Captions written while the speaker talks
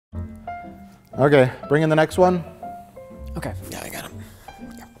Okay, bring in the next one. Okay. Yeah, I got him.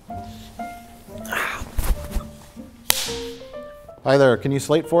 Hi there, can you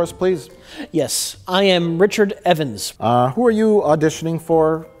slate for us, please? Yes, I am Richard Evans. Who are you auditioning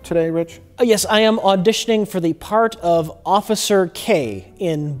for today, Rich? Yes, I am auditioning for the part of Officer K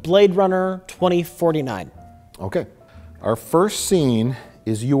in Blade Runner 2049. Okay. Our first scene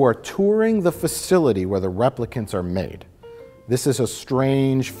is you are touring the facility where the replicants are made. This is a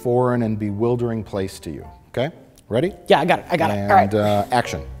strange, foreign, and bewildering place to you. Okay? Ready? Yeah, I got it. All right. And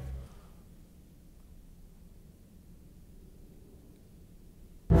action.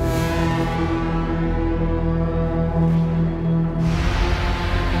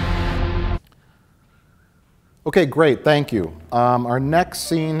 Okay, great, thank you. Our next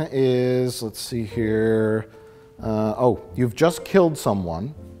scene is, let's see here. You've just killed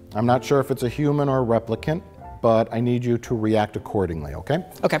someone. I'm not sure if it's a human or a replicant, but I need you to react accordingly, okay?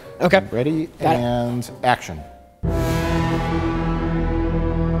 Okay. Ready, and action.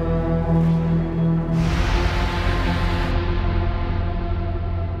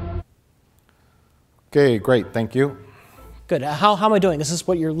 Okay, great, thank you. Good. How am I doing? Is this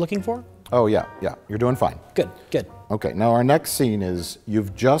what you're looking for? Oh, yeah, you're doing fine. Good. Okay, now our next scene is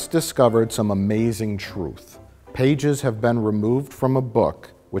you've just discovered some amazing truth. Pages have been removed from a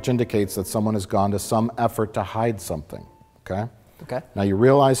book, which indicates that someone has gone to some effort to hide something, okay? Okay. Now you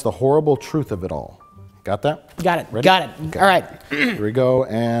realize the horrible truth of it all. Got that? Got it. Ready? Got it. Okay. All right. Here we go,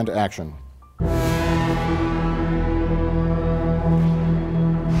 and action.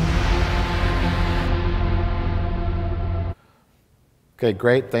 Okay,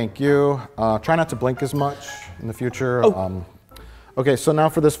 great, thank you. Try not to blink as much in the future. Oh. Okay, so now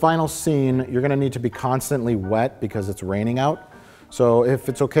for this final scene, you're gonna need to be constantly wet because it's raining out. So if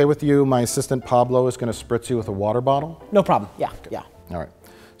it's okay with you, my assistant Pablo is gonna spritz you with a water bottle. No problem. Yeah. All right.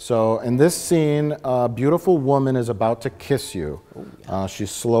 So in this scene, a beautiful woman is about to kiss you. Oh, yeah.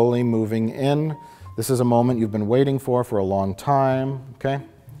 She's slowly moving in. This is a moment you've been waiting for a long time, okay?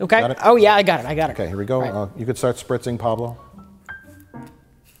 Okay. Got it? Oh, yeah, I got it. Okay, here we go. Right. You could start spritzing, Pablo.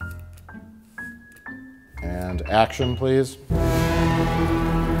 And action, please.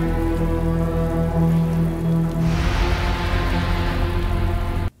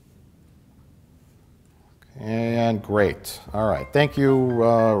 And great. All right. Thank you,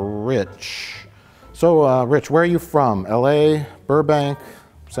 Rich. So, Rich, where are you from? LA, Burbank,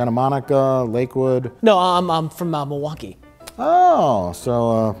 Santa Monica, Lakewood? No, I'm from Milwaukee. Oh,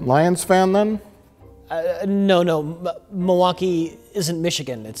 so Lions fan then? No. Milwaukee isn't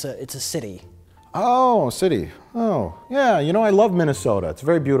Michigan. It's a city. Oh, city. Oh, yeah. You know, I love Minnesota. It's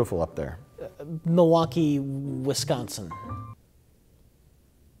very beautiful up there. Milwaukee, Wisconsin.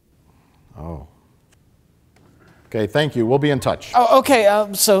 Oh. Okay, thank you. We'll be in touch. Oh, okay.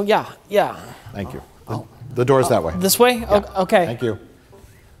 So yeah. Thank you. The door's that way. This way? Yeah. Okay. Thank you.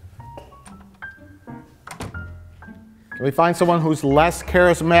 Can we find someone who's less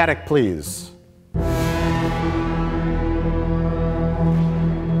charismatic, please?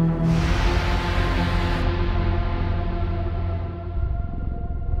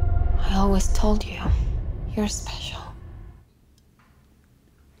 I always told you, you're special.